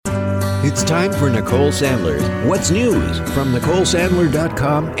It's time for Nicole Sandler's What's News from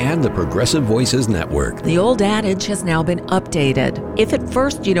NicoleSandler.com and the Progressive Voices Network. The old adage has now been updated. If at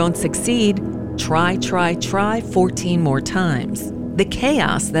first you don't succeed, try 14 more times. The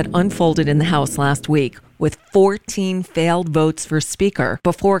chaos that unfolded in the House last week with 14 failed votes for Speaker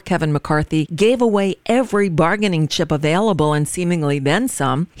before Kevin McCarthy gave away every bargaining chip available and seemingly then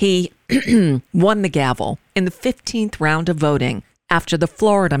some, he won the gavel in the 15th round of voting after the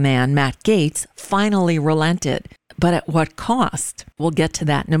Florida man, Matt Gaetz, finally relented. But at what cost? We'll get to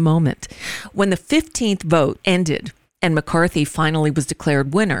that in a moment. When the 15th vote ended and McCarthy finally was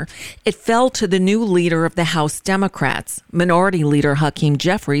declared winner, it fell to the new leader of the House Democrats, Minority Leader Hakeem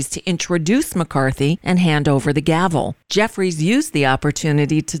Jeffries, to introduce McCarthy and hand over the gavel. Jeffries used the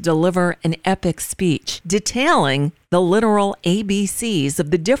opportunity to deliver an epic speech detailing the literal ABCs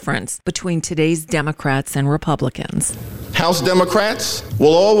of the difference between today's Democrats and Republicans. House Democrats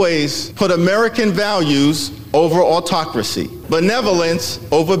will always put American values over autocracy, benevolence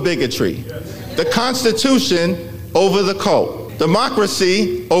over bigotry, the Constitution over the cult,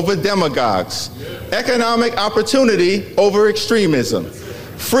 democracy over demagogues, economic opportunity over extremism,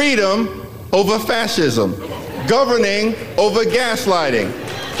 freedom over fascism, governing over gaslighting,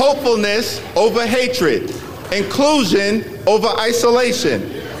 hopefulness over hatred, inclusion over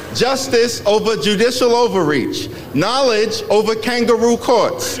isolation, justice over judicial overreach, knowledge over kangaroo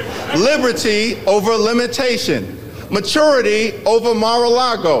courts, liberty over limitation, maturity over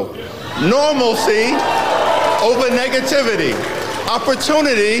Mar-a-Lago, normalcy over negativity,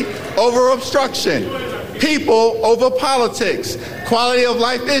 opportunity over obstruction, people over politics, quality of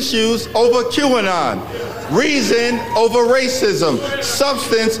life issues over QAnon, reason over racism,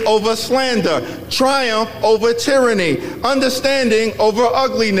 substance over slander, triumph over tyranny, understanding over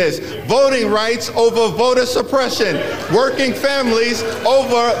ugliness, voting rights over voter suppression, working families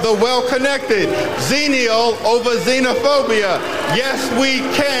over the well-connected, xenial over xenophobia, yes we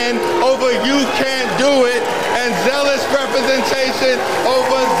can over you can't do it, and zealous representation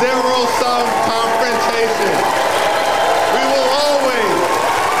over zero-sum confrontation. We will always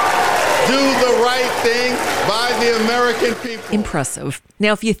do the right thing by the American people. Impressive.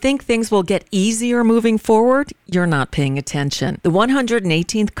 Now, if you think things will get easier moving forward, you're not paying attention. The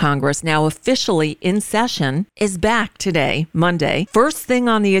 118th Congress, now officially in session, is back today, Monday. First thing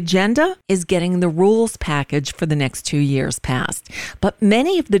on the agenda is getting the rules package for the next 2 years passed. But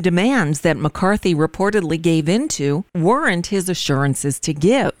many of the demands that McCarthy reportedly gave into weren't his assurances to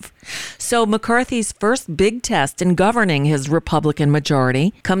give. So McCarthy's first big test in governing his Republican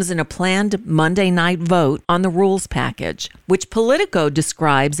majority comes in a planned Monday night vote on the rules package, which Politico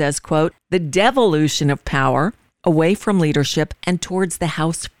describes as, quote, the devolution of power away from leadership and towards the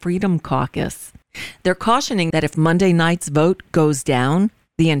House Freedom Caucus. They're cautioning that if Monday night's vote goes down,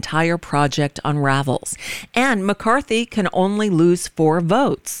 the entire project unravels. And McCarthy can only lose 4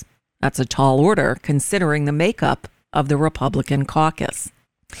 votes. That's a tall order considering the makeup of the Republican caucus.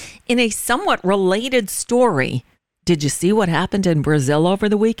 In a somewhat related story, did you see what happened in Brazil over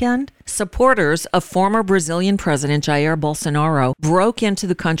the weekend? Supporters of former Brazilian President Jair Bolsonaro broke into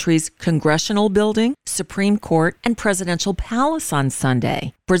the country's congressional building, Supreme Court, and presidential palace on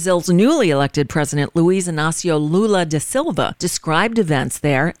Sunday. Brazil's newly elected president, Luiz Inácio Lula da Silva, described events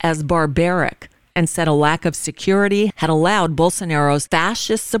there as barbaric and said a lack of security had allowed Bolsonaro's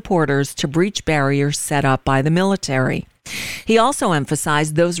fascist supporters to breach barriers set up by the military. He also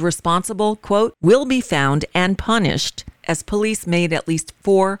emphasized those responsible, quote, will be found and punished, as police made at least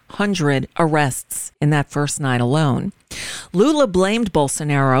 400 arrests in that first night alone. Lula blamed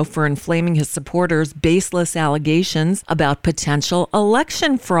Bolsonaro for inflaming his supporters' baseless allegations about potential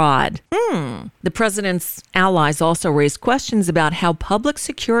election fraud. The president's allies also raised questions about how public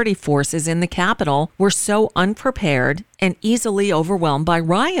security forces in the capital were so unprepared and easily overwhelmed by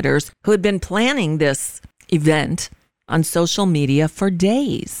rioters who had been planning this event on social media for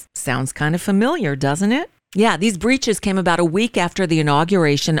days. Sounds kind of familiar, doesn't it? Yeah, these breaches came about a week after the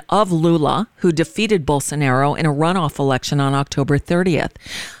inauguration of Lula, who defeated Bolsonaro in a runoff election on October 30th.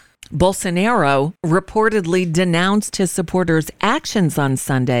 Bolsonaro reportedly denounced his supporters' actions on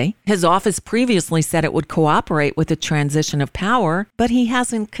Sunday. His office previously said it would cooperate with the transition of power, but he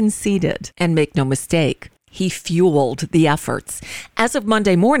hasn't conceded. And make no mistake, he fueled the efforts. As of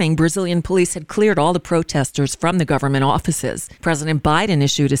Monday morning, Brazilian police had cleared all the protesters from the government offices. President Biden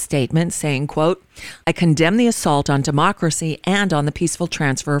issued a statement saying, quote, I condemn the assault on democracy and on the peaceful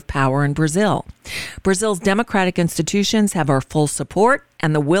transfer of power in Brazil. Brazil's democratic institutions have our full support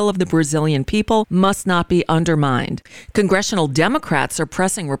and the will of the Brazilian people must not be undermined. Congressional Democrats are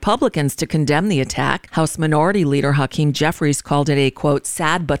pressing Republicans to condemn the attack. House Minority Leader Hakeem Jeffries called it a, quote,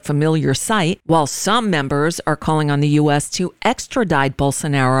 sad but familiar sight, while some members are calling on the U.S. to extradite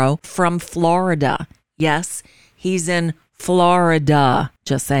Bolsonaro from Florida. Yes, he's in Florida,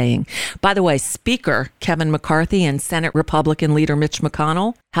 just saying. By the way, Speaker Kevin McCarthy and Senate Republican leader Mitch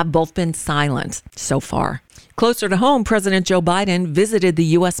McConnell have both been silent so far. Closer to home, President Joe Biden visited the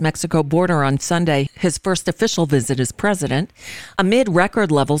U.S.-Mexico border on Sunday, his first official visit as president, amid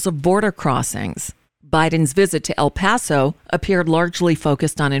record levels of border crossings. Biden's visit to El Paso appeared largely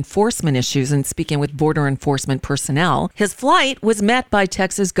focused on enforcement issues and speaking with border enforcement personnel. His flight was met by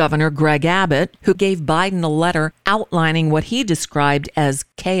Texas Governor Greg Abbott, who gave Biden a letter outlining what he described as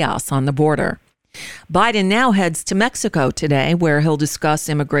chaos on the border. Biden now heads to Mexico today, where he'll discuss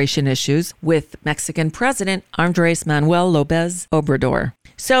immigration issues with Mexican President Andrés Manuel López Obrador.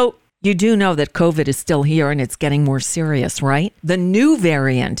 So, you do know that COVID is still here and it's getting more serious, right? The new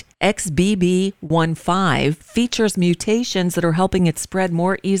variant, XBB.1.5, features mutations that are helping it spread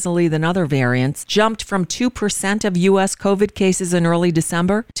more easily than other variants, jumped from 2% of U.S. COVID cases in early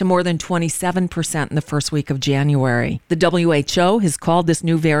December to more than 27% in the first week of January. The WHO has called this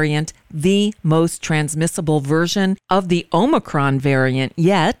new variant the most transmissible version of the Omicron variant,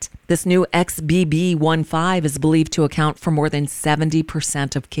 yet this new XBB.1.5 is believed to account for more than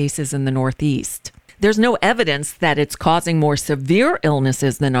 70% of cases in the Northeast. There's no evidence that it's causing more severe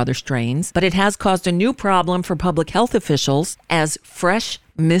illnesses than other strains, but it has caused a new problem for public health officials as fresh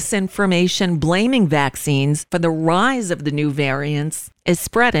misinformation blaming vaccines for the rise of the new variants is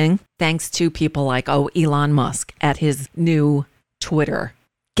spreading thanks to people like, Elon Musk at his new Twitter.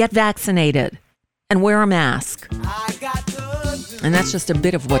 Get vaccinated and wear a mask. And that's just a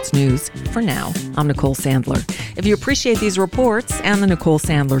bit of what's news for now. I'm Nicole Sandler. If you appreciate these reports and the Nicole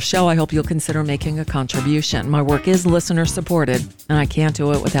Sandler Show, I hope you'll consider making a contribution. My work is listener supported, and I can't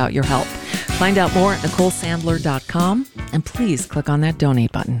do it without your help. Find out more at NicoleSandler.com, and please click on that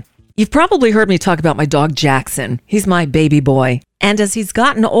donate button. You've probably heard me talk about my dog Jackson. He's my baby boy. And as he's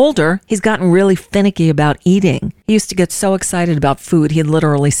gotten older, he's gotten really finicky about eating. He used to get so excited about food, he'd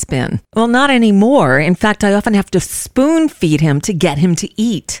literally spin. Well, not anymore. In fact, I often have to spoon feed him to get him to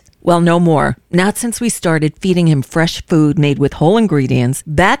eat. Well, no more. Not since we started feeding him fresh food made with whole ingredients,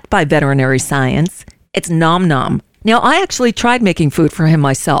 backed by veterinary science. It's Nom Nom. Now, I actually tried making food for him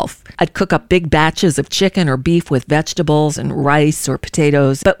myself. I'd cook up big batches of chicken or beef with vegetables and rice or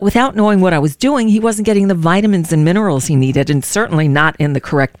potatoes, but without knowing what I was doing, he wasn't getting the vitamins and minerals he needed, and certainly not in the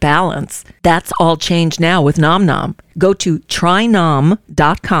correct balance. That's all changed now with Nom Nom. Go to trynom.com,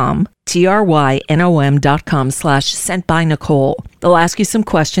 trynom.com/sentbynicole. They'll ask you some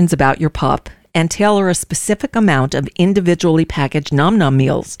questions about your pup and tailor a specific amount of individually packaged Nom Nom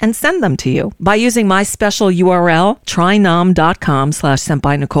meals and send them to you. By using my special URL,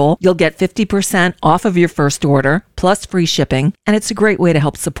 trynom.com/sentbynicole, you'll get 50% off of your first order, plus free shipping, and it's a great way to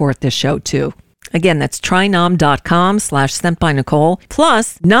help support this show too. Again, that's trynom.com/sentbynicole.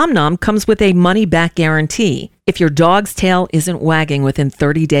 Plus, Nom Nom comes with a money-back guarantee. If your dog's tail isn't wagging within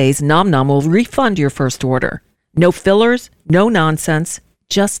 30 days, Nom Nom will refund your first order. No fillers, no nonsense,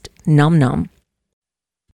 just Nom Nom.